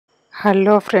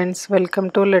Hello friends, welcome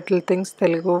to little things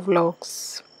Telugu vlogs.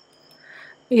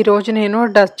 ఈరోజు నేను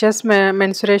duchess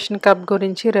mensuration cup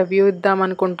గురించి review ఇద్దాం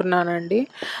అనుకుంటున్నానండి.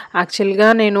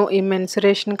 యాక్చువల్గా నేను ఈ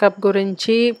మెన్సురేషన్ కప్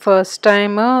గురించి ఫస్ట్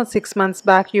టైం 6 months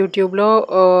బ్యాక్ యూట్యూబ్లో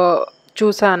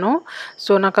చూశాను.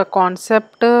 సో నాకు ఆ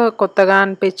కాన్సెప్ట్ కొత్తగా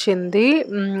అనిపించింది.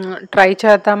 ట్రై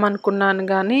చేద్దాం అనుకున్నాను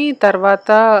కానీ తర్వాత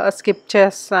స్కిప్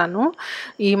చేస్తాను.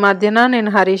 ఈ మధ్యన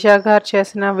నేను హరీషా గారు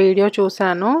చేసిన వీడియో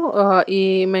చూశాను ఈ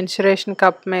మెన్సురేషన్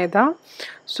కప్ మీద.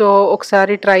 సో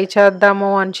ఒకసారి ట్రై చేద్దాము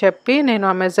అని చెప్పి నేను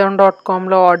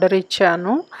amazon.comలో ఆర్డర్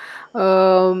ఇచ్చాను.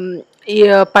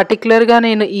 పర్టికులర్గా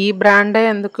నేను ఈ బ్రాండే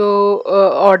ఎందుకు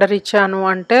ఆర్డర్ ఇచ్చాను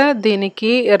అంటే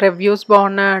దీనికి రివ్యూస్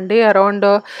బాగున్నాయండి. అరౌండ్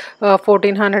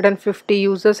 1450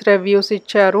 యూజర్స్ రివ్యూస్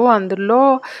ఇచ్చారు. అందులో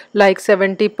లైక్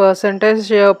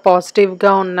 70%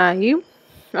 పాజిటివ్గా ఉన్నాయి.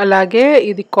 అలాగే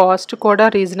ఇది కాస్ట్ కూడా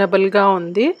రీజనబుల్గా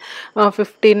ఉంది.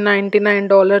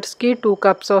 $15.99కి 2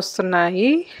 కప్స్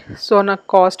వస్తున్నాయి. సో నాకు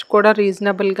కాస్ట్ కూడా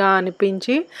రీజనబుల్గా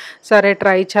అనిపించి సరే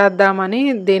ట్రై చేద్దామని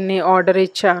దీన్ని ఆర్డర్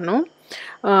ఇచ్చాను.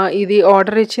 ఇది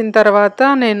ఆర్డర్ ఇచ్చిన తర్వాత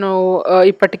నేను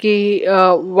ఇప్పటికీ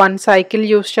 1 సైకిల్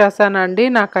యూస్ చేశానండి.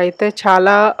 నాకైతే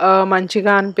చాలా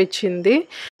మంచిగా అనిపించింది.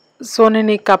 సో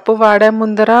నేను ఈ కప్పు వాడే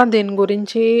ముందర దీని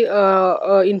గురించి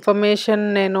ఇన్ఫర్మేషన్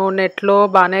నేను నెట్లో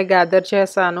బాగానే గ్యాదర్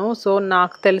చేశాను. సో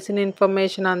నాకు తెలిసిన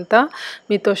ఇన్ఫర్మేషన్ అంతా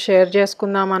మీతో షేర్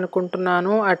చేసుకుందాం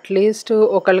అనుకుంటున్నాను. అట్లీస్ట్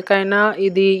ఒకరికైనా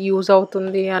ఇది యూజ్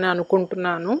అవుతుంది అని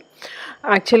అనుకుంటున్నాను.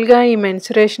 యాక్చువల్గా ఈ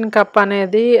మెన్సురేషన్ కప్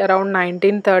అనేది అరౌండ్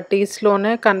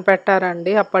 1930sలోనే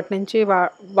కనిపెట్టారండి. అప్పటి నుంచి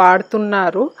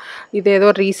వాడుతున్నారు. ఇదేదో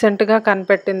రీసెంట్గా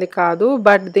కనిపెట్టింది కాదు.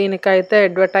 బట్ దీనికైతే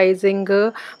అడ్వర్టైజింగ్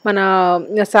మన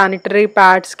శానిటరీ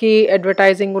ప్యాడ్స్కి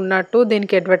అడ్వర్టైజింగ్ ఉన్నట్టు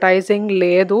దీనికి అడ్వర్టైజింగ్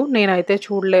లేదు. నేనైతే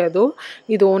చూడలేదు.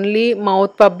 ఇది ఓన్లీ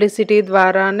మౌత్ పబ్లిసిటీ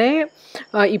ద్వారానే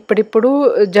ఇప్పుడిప్పుడు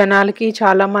జనాలకి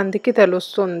చాలామందికి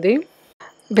తెలుస్తుంది.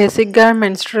 బేసిక్గా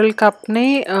మెన్స్ట్రల్ కప్ని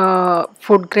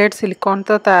ఫుడ్ గ్రేడ్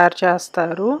సిలికాన్తో తయారు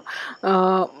చేస్తారు.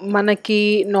 మనకి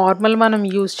నార్మల్ మనం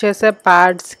యూజ్ చేసే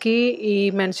ప్యాడ్స్కి ఈ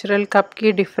మెన్స్ట్రల్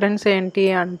కప్కి డిఫరెన్స్ ఏంటి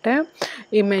అంటే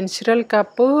ఈ మెన్స్ట్రల్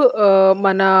కప్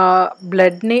మన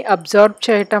బ్లడ్ని అబ్జర్వ్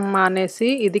చేయటం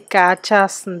మానేసి ఇది క్యాచ్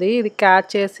చేస్తుంది. ఇది క్యాచ్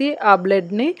చేసి ఆ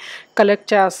బ్లడ్ని కలెక్ట్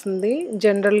చేస్తుంది.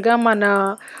 జనరల్గా మన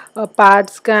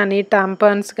ప్యాడ్స్ కానీ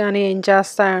టాంపన్స్ కానీ ఏం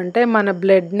చేస్తాయంటే మన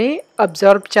బ్లడ్ని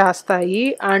అబ్జర్వ్ చేస్తాయి.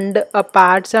 అండ్ ఆ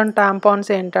ప్యాడ్స్ అండ్ టాంపాన్స్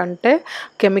ఏంటంటే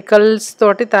కెమికల్స్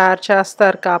తోటి తయారు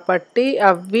చేస్తారు కాబట్టి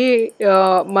అవి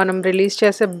మనం రిలీజ్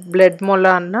చేసే బ్లడ్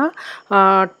మూలాన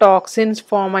టాక్సిన్స్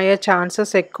ఫామ్ అయ్యే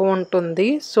ఛాన్సెస్ ఎక్కువ ఉంటుంది.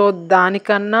 సో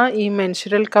దానికన్నా ఈ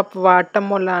మెన్స్ట్రల్ కప్ వాడటం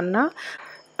మూలాన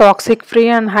టాక్సిక్ ఫ్రీ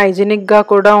అండ్ హైజీనిక్గా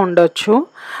కూడా ఉండొచ్చు.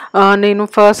 నేను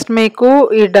ఫస్ట్ మీకు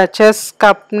ఈ డచెస్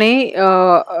కప్ని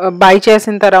బై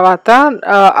చేసిన తర్వాత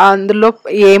అందులో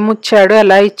ఏమిచ్చాడు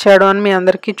ఎలా ఇచ్చాడు అని మీ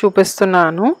అందరికీ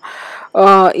చూపిస్తున్నాను.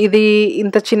 ఇది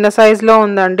ఇంత చిన్న సైజులో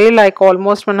ఉందండి. లైక్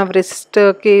ఆల్మోస్ట్ మన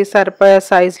రిస్ట్కి సరిపోయే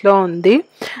సైజులో ఉంది.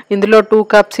 ఇందులో 2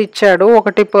 కప్స్ ఇచ్చాడు.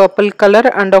 ఒకటి పర్పుల్ కలర్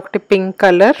అండ్ ఒకటి పింక్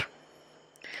కలర్.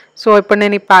 సో ఇప్పుడు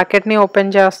నేను ఈ ప్యాకెట్ని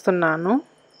ఓపెన్ చేస్తున్నాను.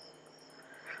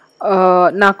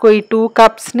 నాకు ఈ 2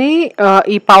 కప్స్ని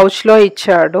ఈ పౌచ్లో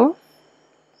ఇచ్చాడు.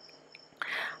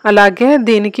 అలాగే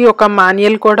దీనికి ఒక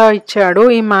మాన్యువల్ కూడా ఇచ్చాడు.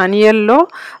 ఈ మాన్యువల్లో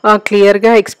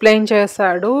క్లియర్గా ఎక్స్ప్లెయిన్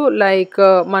చేశాడు. లైక్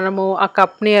మనము ఆ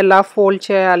కప్ని ఎలా ఫోల్డ్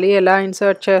చేయాలి, ఎలా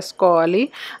ఇన్సర్ట్ చేసుకోవాలి,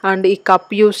 అండ్ ఈ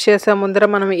కప్ యూస్ చేసే ముందర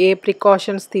మనం ఏ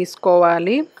ప్రికాషన్స్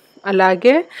తీసుకోవాలి.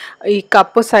 అలాగే ఈ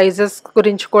కప్ సైజెస్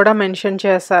గురించి కూడా మెన్షన్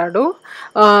చేశాడు.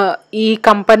 ఈ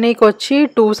కంపెనీకి వచ్చి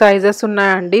 2 సైజెస్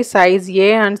ఉన్నాయండి, size A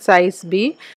and size B.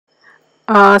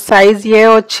 Size ఏ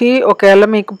వచ్చి ఒకవేళ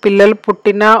మీకు పిల్లలు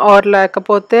పుట్టినా ఆర్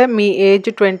లేకపోతే మీ ఏజ్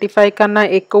 25 కన్నా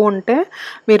ఎక్కువ ఉంటే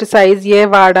మీరు సైజ్ ఏ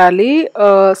వాడాలి.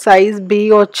 సైజ్ బి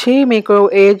వచ్చి మీకు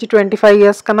ఏజ్ 25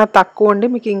 years కన్నా తక్కువ ఉండి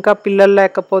మీకు ఇంకా పిల్లలు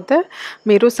లేకపోతే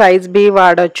మీరు సైజ్ బి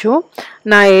వాడచ్చు.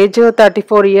 నా ఏజ్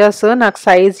 34 years, నాకు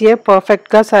సైజ్ ఏ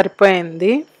పర్ఫెక్ట్గా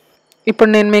సరిపోయింది. ఇప్పుడు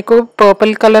నేను మీకు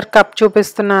పర్పుల్ కలర్ కప్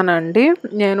చూపిస్తున్నానండి.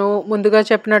 నేను ముందుగా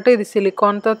చెప్పినట్టు ఇది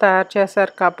సిలికాన్తో తయారు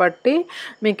చేశారు కాబట్టి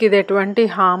మీకు ఇది ఎటువంటి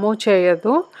హాము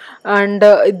చేయదు. అండ్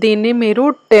దీన్ని మీరు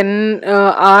 10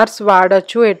 hours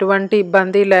వాడచ్చు ఎటువంటి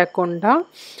ఇబ్బంది లేకుండా.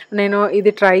 నేను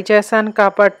ఇది ట్రై చేశాను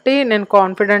కాబట్టి నేను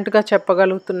కాన్ఫిడెంట్గా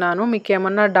చెప్పగలుగుతున్నాను. మీకు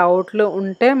ఏమన్నా డౌట్లు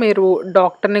ఉంటే మీరు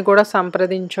డాక్టర్ని కూడా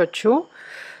సంప్రదించవచ్చు.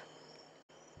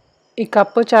 ఈ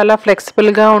కప్పు చాలా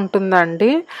ఫ్లెక్సిబుల్‌గా ఉంటుందండి.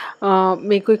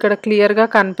 మీకు ఇక్కడ క్లియర్‌గా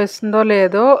కనిపిస్తుందో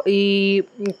లేదో ఈ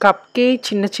కప్‌కి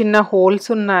చిన్న చిన్న హోల్స్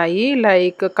ఉన్నాయి.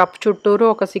 లైక్ కప్ చుట్టూరు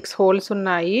ఒక 6 హోల్స్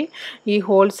ఉన్నాయి. ఈ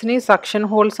హోల్స్‌ని సక్షన్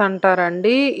హోల్స్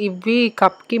అంటారండి. ఇవి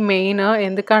కప్‌కి మెయిన్.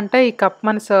 ఎందుకంటే ఈ కప్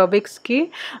మన సర్విక్స్‌కి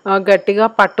గట్టిగా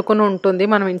పట్టుకొని ఉంటుంది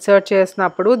మనం ఇన్సర్ట్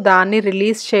చేసినప్పుడు. దాన్ని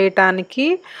రిలీజ్ చేయటానికి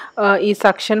ఈ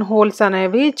సక్షన్ హోల్స్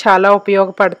అనేవి చాలా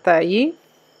ఉపయోగపడతాయి.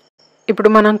 ఇప్పుడు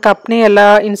మనం కప్‌ని ఎలా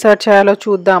ఇన్సర్ట్ చేయాలో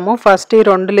చూద్దాము. ఫస్ట్ ఈ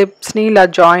 2 లిప్స్‌ని ఇలా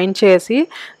జాయిన్ చేసి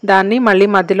దాన్ని మళ్ళీ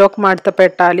మధ్యలోకి మడత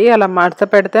పెట్టాలి. అలా మడత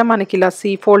పెడితే మనకి ఇలా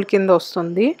సీ ఫోల్డ్ కింద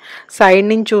వస్తుంది. సైడ్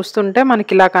నుంచి చూస్తుంటే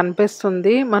మనకి ఇలా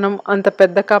కనిపిస్తుంది. మనం అంత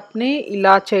పెద్ద కప్‌ని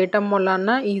ఇలా చేయటం వలన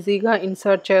ఈజీగా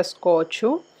ఇన్సర్ట్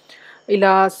చేసుకోవచ్చు.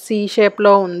 ఇలా సి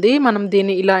షేప్‌లో ఉంది. మనం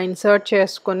దీన్ని ఇలా ఇన్సర్ట్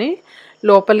చేసుకొని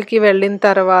లోపలికి వెళ్ళిన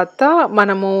తర్వాత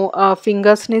మనము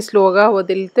ఫింగర్స్‌ని స్లోగా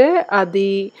వదిలితే అది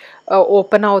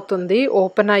ఓపెన్ అవుతుంది.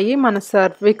 ఓపెన్ అయ్యి మన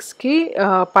సర్విక్స్‌కి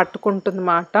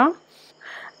పట్టుకుంటుందన్నమాట.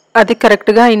 అది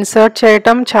కరెక్ట్‌గా ఇన్సర్ట్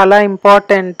చేయటం చాలా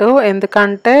ఇంపార్టెంటు.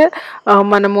 ఎందుకంటే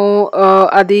మనము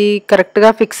అది కరెక్ట్‌గా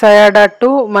ఫిక్స్ అయ్యేటట్టు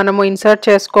మనము ఇన్సర్ట్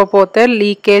చేసుకోకపోతే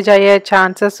లీకేజ్ అయ్యే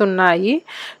ఛాన్సెస్ ఉన్నాయి.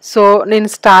 సో, నేను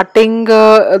స్టార్టింగ్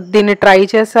దీన్ని ట్రై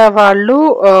చేసేవాళ్ళు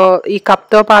ఈ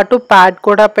కప్‌తో పాటు ప్యాడ్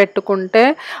కూడా పెట్టుకుంటే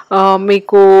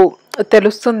మీకు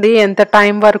తెలుస్తుంది ఎంత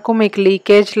టైం వరకు మీకు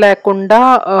లీకేజ్ లేకుండా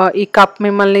ఈ కప్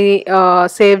మిమ్మల్ని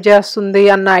సేవ్ చేస్తుంది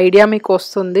అన్న ఐడియా మీకు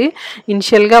వస్తుంది.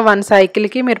 ఇనిషియల్‌గా 1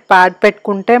 సైకిల్‌కి మీరు ప్యాడ్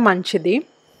పెట్టుకుంటే మంచిది.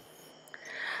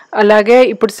 అలాగే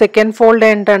ఇప్పుడు సెకండ్ ఫోల్డ్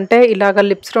ఏంటంటే ఇలాగ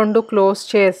లిప్స్ 2 క్లోజ్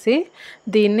చేసి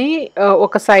దీన్ని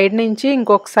ఒక సైడ్ నుంచి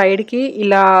ఇంకొక సైడ్‌కి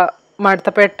ఇలా మడత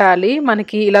పెట్టాలి.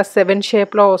 మనకి ఇలా 7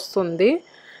 షేప్‌లో వస్తుంది.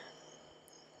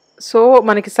 సో,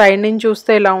 మనకి సైడ్ నుంచి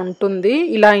చూస్తే ఇలా ఉంటుంది.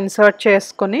 ఇలా ఇన్సర్ట్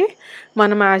చేసుకొని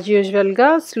మనం యాజ్ యూజువల్‌గా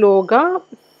స్లోగా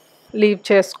లీవ్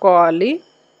చేసుకోవాలి.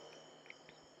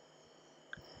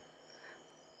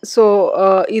 సో,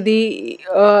 ఇది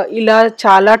ఇలా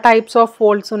చాలా టైప్స్ ఆఫ్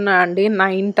ఫోల్డ్స్ ఉన్నాయండి.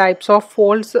 9 టైప్స్ ఆఫ్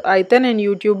ఫోల్డ్స్ అయితే నేను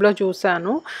యూట్యూబ్‌లో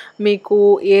చూసాను. మీకు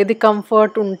ఏది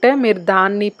కంఫర్ట్ ఉంటే మీరు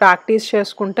దాన్ని ప్రాక్టీస్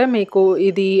చేసుకుంటే మీకు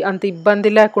ఇది అంత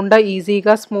ఇబ్బంది లేకుండా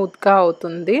ఈజీగా, స్మూత్‌గా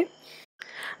అవుతుంది.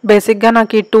 బేసిక్‌గా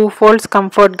నాకు ఈ 2 ఫోల్డ్స్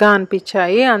కంఫర్ట్‌గా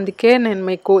అనిపించాయి. అందుకే నేను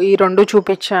మీకు ఈ 2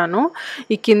 చూపించాను.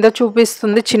 ఈ కింద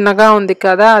చూపిస్తుంది చిన్నగా ఉంది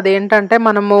కదా! అదేంటంటే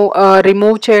మనము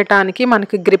రిమూవ్ చేయటానికి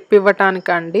మనకి గ్రిప్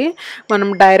ఇవ్వటానికండి. మనం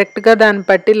డైరెక్ట్‌గా దాన్ని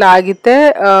బట్టి లాగితే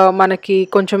మనకి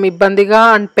కొంచెం ఇబ్బందిగా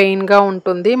అండ్ పెయిన్‌గా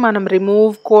ఉంటుంది. మనం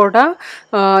రిమూవ్ కూడా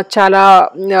చాలా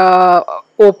ఆహ్,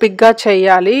 ఓపికగా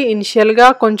చేయాలి. ఇనిషియల్‌గా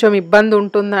కొంచెం ఇబ్బంది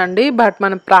ఉంటుందండి. బట్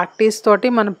మనం ప్రాక్టీస్ తోటి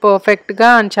మనం పర్ఫెక్ట్‌గా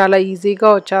అండ్ చాలా ఈజీగా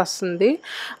వచ్చేస్తుంది.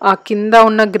 ఆ కింద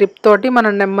ఉన్న గ్రిప్ తోటి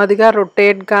మనం నెమ్మదిగా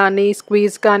రొటేట్ కానీ,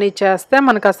 స్క్వీజ్ కానీ చేస్తే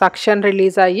మనకు ఆ సక్షన్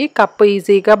రిలీజ్ అయ్యి కప్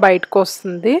ఈజీగా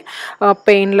బయటకొస్తుంది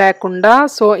పెయిన్ లేకుండా.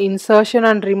 సో, ఇన్సర్షన్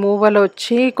అండ్ రిమూవల్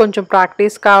వచ్చి కొంచెం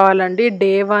ప్రాక్టీస్ కావాలండి.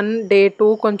 డే 1, డే 2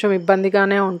 కొంచెం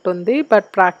ఇబ్బందిగానే ఉంటుంది. బట్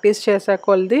ప్రాక్టీస్ చేసే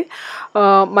కొలది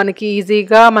మనకి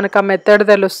ఈజీగా మనకు ఆ మెథడ్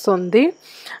తెలుస్తుంది.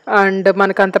 అండ్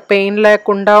మనకంత పెయిన్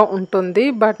లేకుండా ఉంటుంది.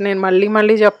 బట్ నేను మళ్ళీ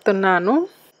మళ్ళీ చెప్తున్నాను.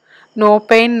 No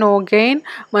pain, no gain.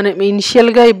 మనం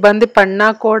ఇనిషియల్‌గా ఇబ్బంది పడినా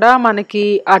కూడా మనకి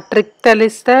ఆ ట్రిక్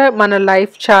తెలిస్తే మన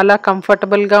లైఫ్ చాలా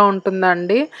కంఫర్టబుల్‌గా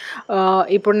ఉంటుందండి.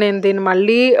 ఇప్పుడు నేను దీన్ని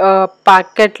మళ్ళీ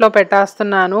ప్యాకెట్‌లో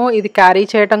పెట్టేస్తున్నాను. ఇది క్యారీ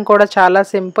చేయటం కూడా చాలా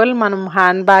సింపుల్. మనం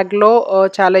హ్యాండ్ బ్యాగ్‌లో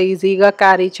చాలా ఈజీగా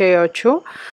క్యారీ చేయొచ్చు.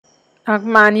 నాకు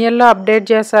మాన్యుయల్‌లో అప్డేట్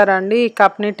చేశారండి. ఈ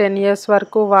కప్‌ని 10 ఇయర్స్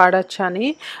వరకు వాడొచ్చని.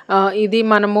 ఇది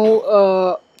మనము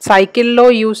సైకిల్‌లో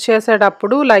యూజ్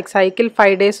చేసేటప్పుడు లైక్ సైకిల్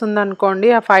 5 డేస్ ఉందనుకోండి.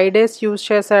 ఆ 5 డేస్ యూజ్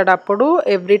చేసేటప్పుడు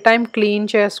ఎవ్రీ టైమ్ క్లీన్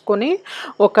చేసుకొని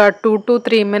ఒక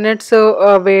 2-3 మినిట్స్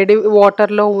వేడి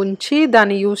వాటర్‌లో ఉంచి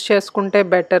దాన్ని యూజ్ చేసుకుంటే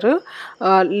బెటరు.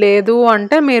 లేదు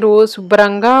అంటే మీరు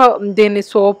శుభ్రంగా దీన్ని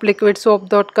లిక్విడ్ సోప్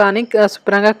తోటి కానీ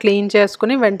శుభ్రంగా క్లీన్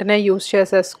చేసుకొని వెంటనే యూజ్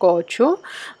చేసేసుకోవచ్చు.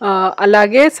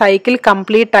 అలాగే సైకిల్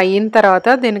కంప్లీట్ అయిన తర్వాత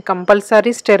దీన్ని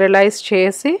కంపల్సరీ స్టెరిలైజ్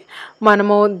చేసి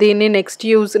మనము దీన్ని నెక్స్ట్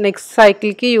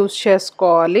సైకిల్‌కి యూజ్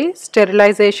చేసుకోవాలి.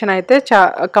 స్టెరిలైజేషన్ అయితే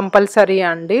కంపల్సరీ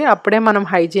అండి. అప్పుడే మనం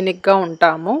హైజీనిక్‌గా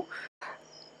ఉంటాము.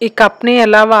 ఈ కప్‌ని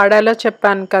ఎలా వాడాలో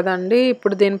చెప్పాను కదండీ!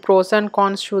 ఇప్పుడు దీని ప్రోస్ అండ్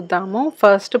కాన్స్ చూద్దాము.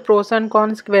 ఫస్ట్ ప్రోస్ అండ్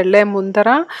కాన్స్‌కి వెళ్ళే ముందర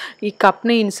ఈ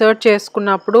కప్‌ని ఇన్సర్ట్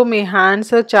చేసుకున్నప్పుడు మీ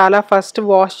హ్యాండ్స్ చాలా ఫస్ట్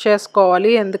వాష్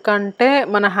చేసుకోవాలి. ఎందుకంటే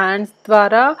మన హ్యాండ్స్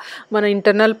ద్వారా మన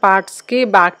ఇంటర్నల్ పార్ట్స్‌కి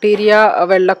బ్యాక్టీరియా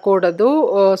వెళ్ళకూడదు.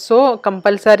 సో,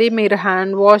 కంపల్సరీ మీరు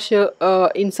హ్యాండ్ వాష్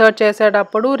ఇన్సర్ట్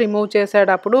చేసేటప్పుడు, రిమూవ్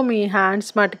చేసేటప్పుడు మీ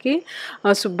హ్యాండ్స్ మటికి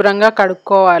శుభ్రంగా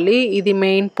కడుక్కోవాలి. ఇది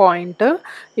మెయిన్ పాయింట్.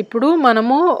 ఇప్పుడు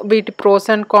మనము వీటి ప్రోస్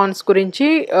అండ్ కాన్స్ గురించి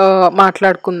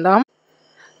మాట్లాడుకుందాం.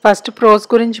 ఫస్ట్ ప్రోస్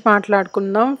గురించి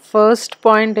మాట్లాడుకుందాం. ఫస్ట్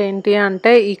పాయింట్ ఏంటి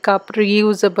అంటే ఈ కప్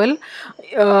రీయూజబుల్.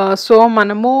 సో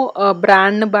మనము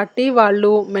బ్రాండ్ని బట్టి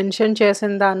వాళ్ళు మెన్షన్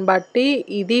చేసిన దాన్ని బట్టి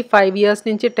ఇది 5 ఇయర్స్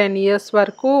నుంచి 10 ఇయర్స్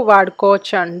వరకు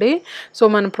వాడుకోవచ్చు అండి. సో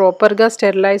మనం ప్రాపర్గా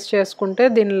స్టెరిలైజ్ చేసుకుంటే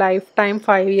దీని లైఫ్ టైం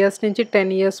 5 ఇయర్స్ నుంచి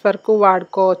 10 ఇయర్స్ వరకు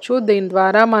వాడుకోవచ్చు. దీని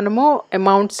ద్వారా మనము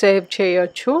అమౌంట్ సేవ్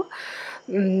చేయొచ్చు.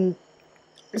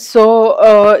 సో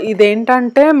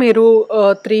ఇదేంటంటే మీరు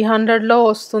 300లో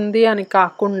వస్తుంది అని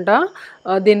కాకుండా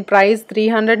దీని ప్రైస్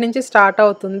 300 నుంచి స్టార్ట్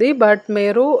అవుతుంది. బట్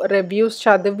మీరు రివ్యూస్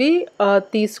చదివి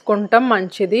తీసుకుంటాం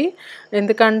మంచిది.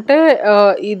 ఎందుకంటే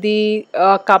ఇది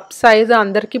కప్ సైజ్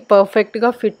అందరికీ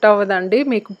పర్ఫెక్ట్గా ఫిట్ అవ్వదండి.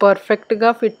 మీకు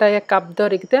పర్ఫెక్ట్గా ఫిట్ అయ్యే కప్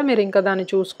దొరికితే మీరు ఇంకా దాన్ని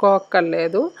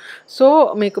చూసుకోక్కర్లేదు. సో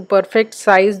మీకు పర్ఫెక్ట్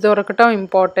సైజ్ దొరకటం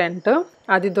ఇంపార్టెంట్.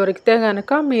 అది దొరికితే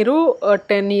కనుక మీరు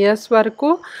 10 ఇయర్స్ వరకు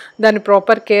దాన్ని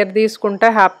ప్రాపర్ కేర్ తీసుకుంటే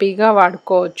హ్యాపీగా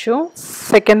వాడుకోవచ్చు.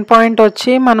 సెకండ్ పాయింట్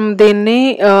వచ్చి మనం దీన్ని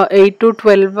 8 to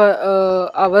 12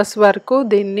 అవర్స్ వరకు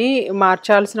దీన్ని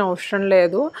మార్చాల్సిన అవసరం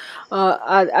లేదు.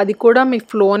 అది కూడా మీ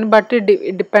ఫ్లోని బట్టి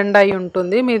డిపెండ్ అయి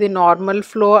ఉంటుంది. మీది నార్మల్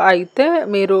ఫ్లో అయితే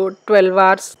మీరు 12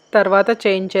 అవర్స్ తర్వాత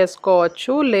చేంజ్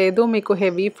చేసుకోవచ్చు. లేదు మీకు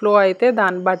హెవీ ఫ్లో అయితే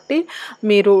దాన్ని బట్టి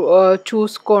మీరు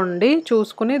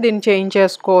చూసుకుని దీన్ని చేంజ్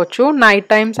చేసుకోవచ్చు. నైట్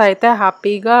టైమ్స్ అయితే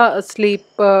హ్యాపీగా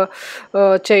స్లీప్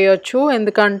చేయొచ్చు.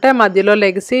 ఎందుకంటే మధ్యలో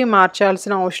లెగిసి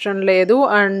మార్చాల్సిన అవసరం లేదు.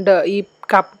 అండ్ ఈ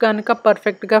కప్ కనుక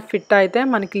పర్ఫెక్ట్గా ఫిట్ అయితే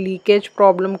మనకి లీకేజ్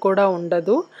ప్రాబ్లం కూడా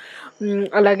ఉండదు.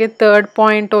 అలాగే థర్డ్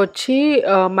పాయింట్ వచ్చి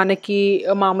మనకి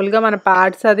మామూలుగా మన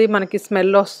ప్యాడ్స్ అది మనకి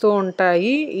స్మెల్ వస్తూ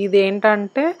ఉంటాయి.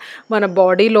 ఇదేంటంటే మన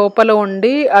బాడీ లోపల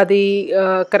ఉండి అది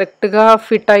కరెక్ట్గా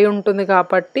ఫిట్ అయి ఉంటుంది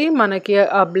కాబట్టి మనకి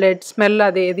ఆ బ్లడ్ స్మెల్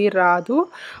అదేది రాదు.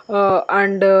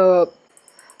 అండ్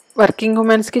వర్కింగ్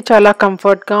ఉమెన్స్కి చాలా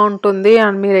కంఫర్ట్గా ఉంటుంది.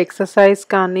 అండ్ మీరు ఎక్సర్సైజ్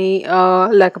కానీ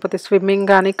లేకపోతే స్విమ్మింగ్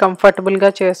కానీ కంఫర్టబుల్గా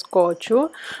చేసుకోవచ్చు.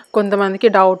 కొంతమందికి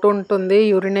డౌట్ ఉంటుంది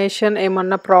యూరినేషన్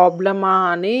ఏమన్నా ప్రాబ్లమా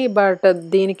అని. బట్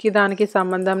దానికి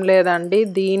సంబంధం లేదండి.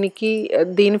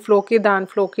 దీని ఫ్లోకి దాని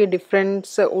ఫ్లోకి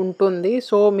డిఫరెన్స్ ఉంటుంది.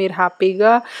 సో మీరు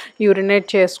హ్యాపీగా యూరినేట్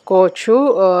చేసుకోవచ్చు.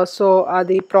 సో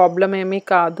అది ప్రాబ్లం ఏమీ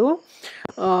కాదు.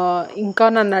 ఇంకా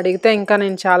నన్ను అడిగితే ఇంకా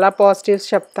నేను చాలా పాజిటివ్స్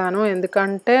చెప్తాను.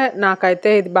 ఎందుకంటే నాకైతే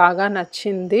ఇది బాగా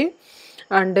నచ్చింది.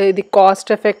 అండ్ ఇది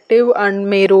కాస్ట్ ఎఫెక్టివ్. అండ్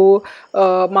మీరు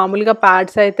మామూలుగా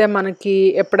ప్యాడ్స్ అయితే మనకి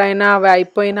ఎప్పుడైనా అవి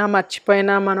అయిపోయినా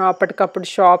మర్చిపోయినా మనం అప్పటికప్పుడు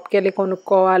షాప్కి వెళ్ళి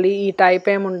కొనుక్కోవాలి. ఈ టైప్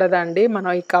ఏమి ఉండదండి.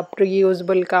 మనం ఈ కప్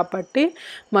రీయూజబుల్ కాబట్టి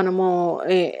మనము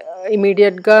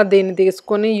ఇమీడియట్గా దీన్ని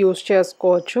తీసుకొని యూస్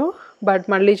చేసుకోవచ్చు. బట్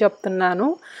మళ్ళీ చెప్తున్నాను,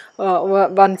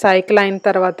 1 సైకిల్ అయిన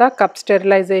తర్వాత కప్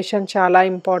స్టెరిలైజేషన్ చాలా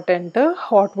ఇంపార్టెంట్.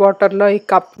 హాట్ వాటర్లో ఈ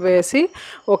కప్ వేసి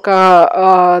ఒక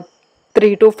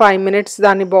 3 to 5 minutes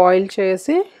దాన్ని బాయిల్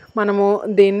చేసి మనము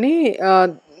దీన్ని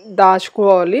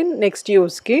దాచుకోవాలి నెక్స్ట్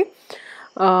యూస్కి.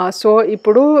 సో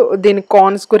ఇప్పుడు దీని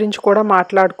కాన్స్ గురించి కూడా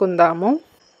మాట్లాడుకుందాము.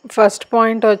 ఫస్ట్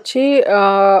పాయింట్ వచ్చి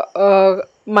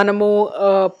మనము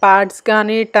ప్యాడ్స్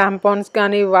కానీ టాంపాన్స్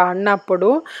కానీ వాడినప్పుడు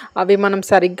అవి మనం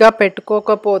సరిగ్గా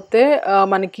పెట్టుకోకపోతే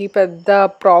మనకి పెద్ద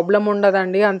ప్రాబ్లం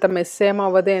ఉండదండి. అంత మెస్ ఏం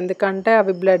అవ్వదు. ఎందుకంటే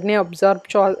అవి బ్లడ్ని అబ్జర్వ్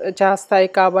చేస్తాయి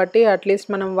కాబట్టి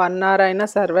అట్లీస్ట్ మనం 1 hour అయినా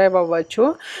సర్వైవ్ అవ్వచ్చు.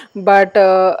 బట్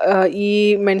ఈ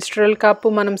మెన్స్ట్రల్ కప్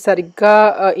మనం సరిగ్గా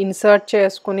ఇన్సర్ట్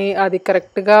చేసుకుని అది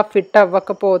కరెక్ట్గా ఫిట్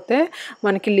అవ్వకపోతే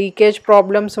మనకి లీకేజ్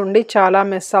ప్రాబ్లమ్స్ ఉండి చాలా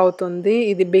మెస్ అవుతుంది.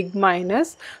 ఇది బిగ్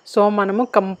మైనస్. సో మనము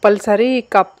కంపల్సరీ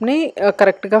కప్ని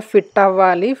కరెక్ట్గా ఫిట్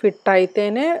అవ్వాలి. ఫిట్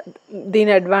అయితేనే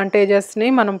దీని అడ్వాంటేజెస్ని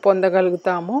మనం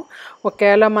పొందగలుగుతాము.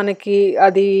 ఒకవేళ మనకి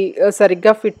అది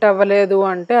సరిగ్గా ఫిట్ అవ్వలేదు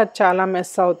అంటే అది చాలా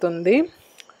మెస్ అవుతుంది.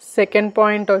 సెకండ్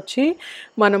పాయింట్ వచ్చి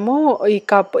మనము ఈ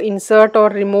కప్ ఇన్సర్ట్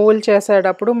ఆర్ రిమూవల్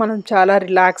చేసేటప్పుడు మనం చాలా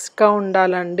రిలాక్స్డ్గా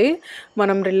ఉండాలండి.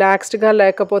 మనం రిలాక్స్డ్గా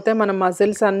లేకపోతే మన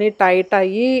మజిల్స్ అన్నీ టైట్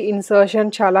అయ్యి ఇన్సర్షన్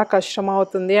చాలా కష్టం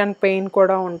అవుతుంది అండ్ పెయిన్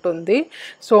కూడా ఉంటుంది.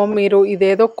 సో మీరు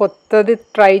ఇదేదో కొత్తది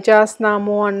ట్రై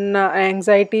చేస్తున్నాము అన్న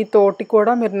యాంగ్జైటీ తోటి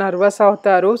కూడా మీరు నర్వస్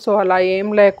అవుతారు. సో అలా ఏం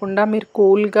లేకుండా మీరు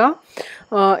కూల్గా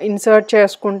ఇన్సర్ట్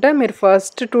చేసుకుంటే మీరు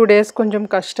ఫస్ట్ 2 days కొంచెం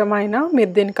కష్టమైనా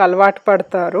మీరు దీనికి అలవాటు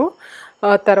పడతారు.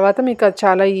 తర్వాత మీకు అది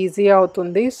చాలా ఈజీ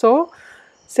అవుతుంది. సో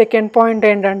సెకండ్ పాయింట్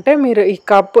ఏంటంటే మీరు ఈ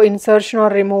కప్ ఇన్సర్షన్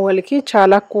ఆర్ రిమూవల్కి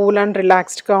చాలా కూల్ అండ్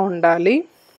రిలాక్స్డ్గా ఉండాలి.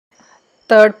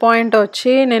 థర్డ్ పాయింట్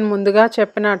వచ్చి నేను ముందుగా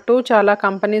చెప్పినట్టు చాలా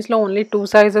కంపెనీస్లో ఓన్లీ 2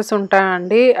 sizes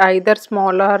ఉంటాయండి. Either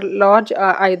small are large,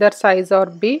 either size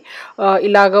R B.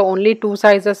 ఇలాగ ఓన్లీ 2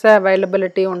 sizes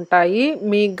అవైలబిలిటీ ఉంటాయి.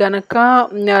 మీకు గనక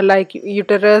లైక్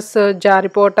యూటరస్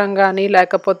జారిపోవటం కానీ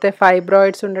లేకపోతే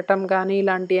ఫైబ్రాయిడ్స్ ఉండటం కానీ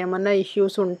ఇలాంటి ఏమన్నా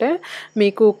ఇష్యూస్ ఉంటే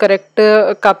మీకు కరెక్ట్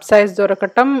కప్ సైజ్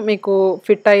దొరకటం, మీకు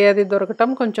ఫిట్ అయ్యేది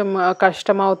దొరకటం కొంచెం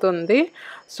కష్టం అవుతుంది.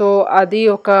 సో అది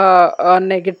ఒక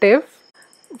నెగటివ్.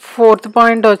 ఫోర్త్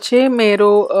పాయింట్ వచ్చి మీరు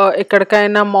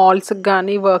ఎక్కడికైనా మాల్స్‌కి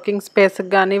గానీ, వర్కింగ్ స్పేస్‌కి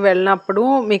గానీ వెళ్ళినప్పుడు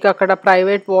మీకు అక్కడ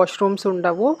ప్రైవేట్ వాష్‌రూమ్స్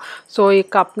ఉండవు. సో, ఈ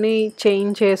కప్‌ని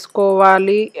చేంజ్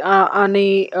చేసుకోవాలి అని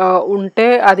ఉంటే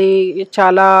అది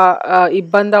చాలా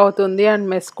ఇబ్బందవుతుంది అండ్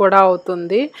మెస్ కూడా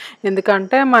అవుతుంది.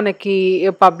 ఎందుకంటే మనకి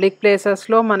పబ్లిక్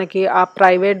ప్లేసెస్‌లో మనకి ఆ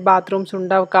ప్రైవేట్ బాత్రూమ్స్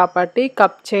ఉండవు కాబట్టి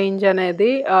కప్ చేంజ్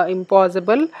అనేది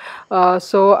ఇంపాసిబుల్.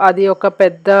 సో, అది ఒక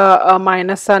పెద్ద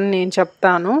మైనస్ అని నేను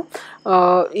చెప్తాను.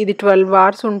 ఇది 12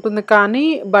 అవర్స్ ఉంటుంది కానీ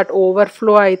బట్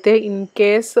ఓవర్‌ఫ్లో అయితే ఇన్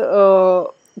కేస్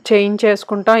చేంజ్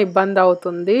చేసుకుంటాం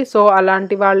ఇబ్బందవుతుంది. సో,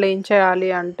 అలాంటి వాళ్ళేం చేయాలి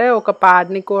అంటే ఒక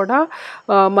ప్యాడ్‌ని కూడా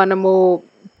మనము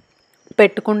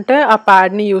పెట్టుకుంటే ఆ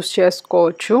ప్యాడ్‌ని యూజ్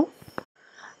చేసుకోవచ్చు.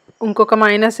 ఇంకొక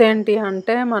మైనస్ ఏంటి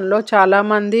అంటే మనలో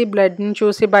చాలామంది బ్లడ్‌ని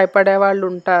చూసి భయపడే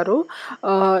వాళ్ళుంటారు.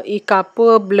 ఈ కప్పు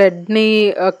బ్లడ్‌ని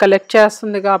కలెక్ట్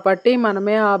చేస్తుంది కాబట్టి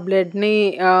మనమే ఆ బ్లడ్‌ని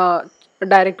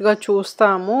డైరెక్ట్‌గా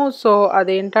చూస్తాము. సో,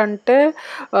 అదేంటంటే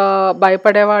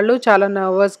భయపడేవాళ్ళు చాలా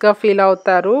నర్వస్‌గా ఫీల్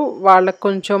అవుతారు. వాళ్ళకి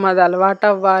కొంచెం అది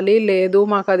అలవాటవ్వాలి. లేదు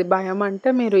మాకది భయం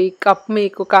అంటే మీరు ఈ కప్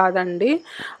మీకు కాదండి.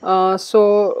 సో,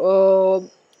 ఆహ్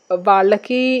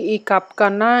వాళ్ళకి ఈ కప్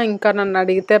కన్నా ఇంకా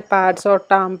నన్నడిగితే ప్యాడ్స్ ఆర్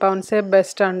టాంపాన్సే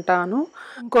బెస్ట్ అంటాను.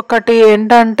 ఇంకొకటి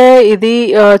ఏంటంటే ఇది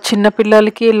చిన్న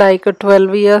పిల్లలకి లైక్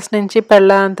 12 ఇయర్స్ నుంచి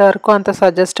పెళ్ళయ్యేంత వరకు అంత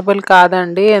సజెస్టబుల్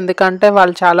కాదండి. ఎందుకంటే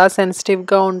వాళ్ళు చాలా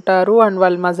సెన్సిటివ్‌గా ఉంటారు అండ్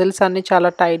వాళ్ళ మజిల్స్ అన్నీ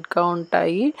చాలా టైట్‌గా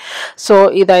ఉంటాయి. సో,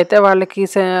 ఇదైతే వాళ్ళకి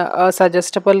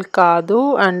సజెస్టబుల్ కాదు.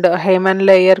 అండ్ హేమన్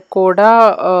లేయర్ కూడా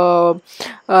ఆహ్,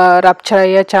 రప్చర్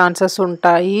అయ్యే ఛాన్సెస్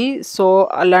ఉంటాయి. సో,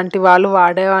 అలాంటి వాళ్ళు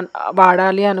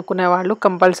వాడాలి అనుకునే వాళ్ళు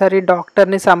కంపల్సరీ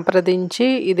డాక్టర్‌ని సంప్రదించి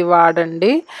ఇది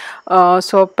వాడండి.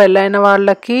 సో, పెళ్ళైన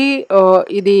వాళ్ళకి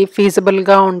ఇది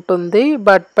ఫీజిబుల్‌గా ఉంటుంది.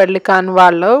 బట్ పెళ్లి కాని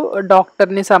వాళ్ళు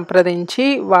డాక్టర్‌ని సంప్రదించి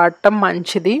వాడటం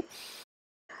మంచిది.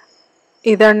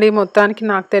 ఇదండి మొత్తానికి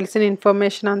నాకు తెలిసిన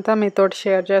ఇన్ఫర్మేషన్ అంతా మీతోటి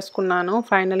షేర్ చేసుకున్నాను.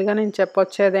 ఫైనల్‌గా నేను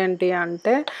చెప్పొచ్చేదేంటి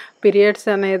అంటే పీరియడ్స్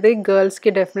అనేది గర్ల్స్‌కి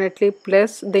డెఫినెట్లీ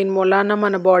ప్లస్. దీని మూలాన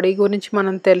మన బాడీ గురించి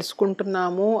మనం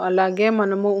తెలుసుకుంటున్నాము. అలాగే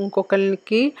మనము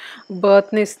ఇంకొకళ్ళకి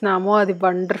బర్త్‌నిస్తున్నాము. అది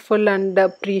wonderful and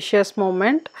precious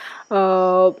moment.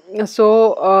 So,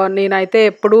 నేనైతే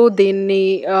ఎప్పుడూ దీన్ని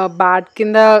బ్యాడ్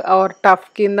కింద ఆర్ టఫ్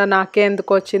కింద నాకే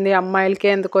ఎందుకొచ్చింది,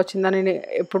 అమ్మాయిలకే ఎందుకొచ్చిందని నేను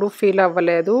ఎప్పుడూ ఫీల్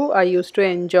అవ్వలేదు. I used to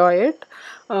enjoy it.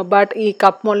 But ఈ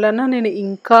కప్ వలన నేను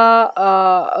ఇంకా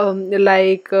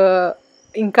లైక్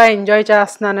ఇంకా ఎంజాయ్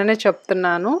చేస్తున్నాననే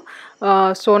చెప్తున్నాను.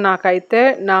 సో, నాకైతే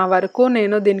నా వరకు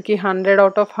నేను దీనికి 100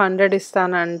 ఔట్ ఆఫ్ 100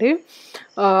 ఇస్తానండి.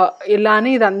 ఇలా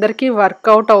అని ఇది అందరికీ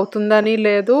వర్కౌట్ అవుతుందని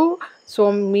లేదు. సో,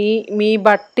 మీ మీ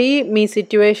బట్టి మీ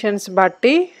సిట్యుయేషన్స్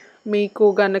బట్టి మీకు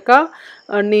గనక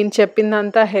నేను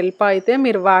చెప్పిందంతా హెల్ప్ అయితే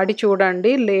మీరు వాడి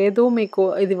చూడండి. లేదు మీకు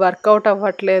ఇది వర్కౌట్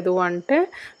అవ్వట్లేదు అంటే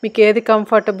మీకేది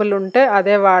కంఫర్టబుల్ ఉంటే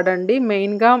అదే వాడండి.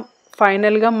 మెయిన్‌గా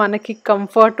ఫైనల్‌గా మనకి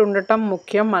కంఫర్ట్ ఉండటం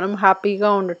ముఖ్యం. మనం హ్యాపీగా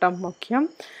ఉండటం ముఖ్యం.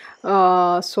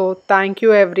 So, thank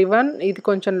you everyone. ఇది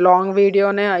కొంచెం లాంగ్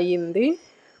వీడియోనే అయ్యింది.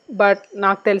 బట్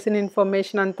నాకు తెలిసిన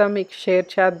ఇన్ఫర్మేషన్ అంతా మీకు షేర్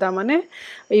చేద్దామనే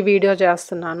ఈ వీడియో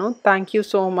చేస్తున్నాను. Thank you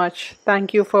so much.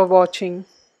 Thank you for watching.